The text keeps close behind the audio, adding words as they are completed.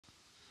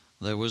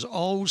There was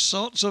all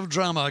sorts of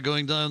drama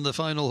going down the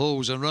final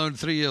holes in round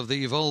 3 of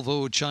the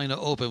Volvo China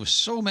Open, with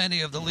so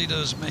many of the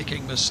leaders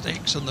making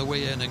mistakes on the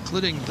way in,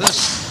 including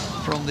this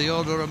from the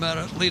Order of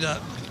Merit leader,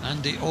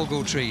 Andy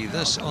Ogletree.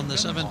 This on the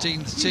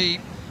 17th tee.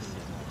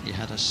 He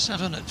had a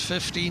 7 at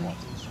 15,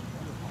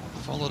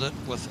 followed it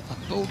with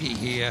a bogey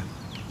here,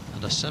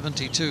 and a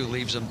 72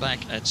 leaves him back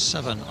at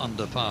 7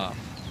 under par.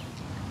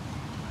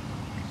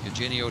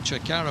 Eugenio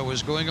Chacarra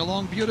was going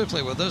along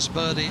beautifully with this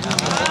birdie at the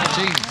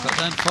 13th, but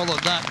then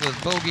followed that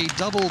with bogey,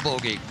 double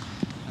bogey.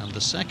 And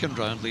the second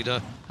round leader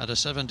had a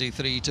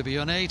 73 to be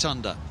on 8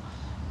 under.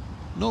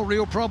 No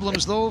real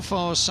problems though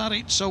for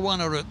Sarit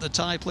Sawanarut. The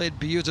Thai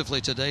played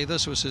beautifully today.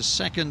 This was his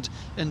second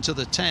into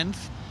the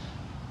 10th.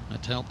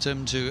 It helped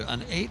him to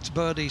an 8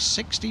 birdie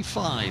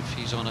 65.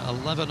 He's on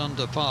 11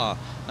 under par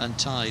and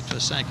tied for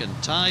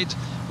second. Tied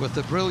with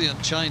the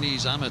brilliant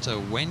Chinese amateur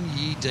Wen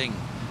Yiding.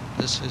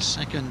 This is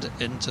second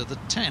into the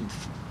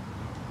 10th.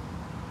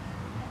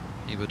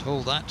 He would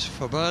hold that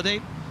for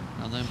birdie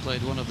and then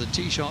played one of the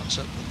tee shots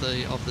of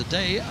the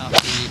day at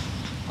the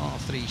par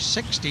 3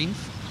 16th.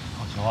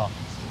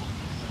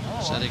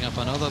 Setting up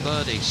another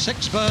birdie.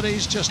 6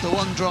 birdies, just the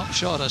one drop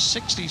short, a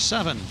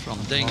 67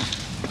 from Ding.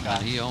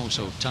 And he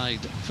also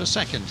tied for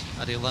second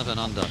at 11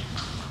 under.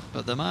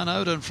 But the man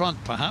out in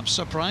front, perhaps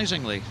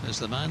surprisingly, is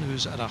the man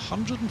who's at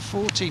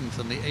 114th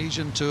in the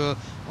Asian Tour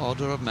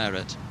Order of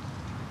Merit.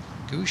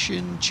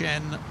 Guxin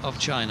Chen of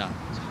China.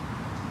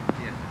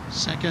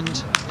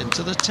 Second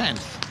into the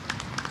 10th.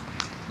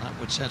 That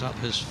would set up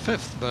his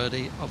 5th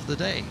birdie of the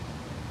day.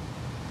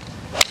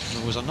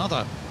 There was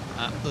another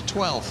at the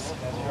 12th.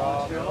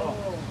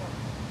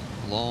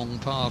 Long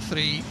par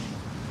 3.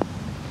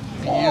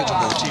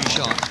 Beautiful tee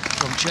shot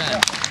from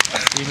Chen.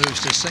 He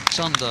moves to 6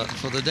 under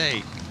for the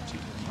day.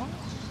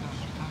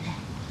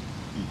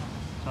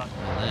 And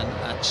then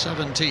at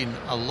 17,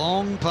 a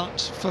long putt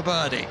for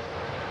birdie.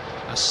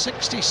 A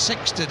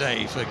 66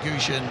 today for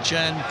Guxin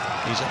Chen.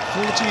 He's at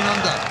 14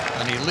 under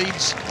and he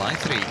leads by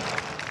 3.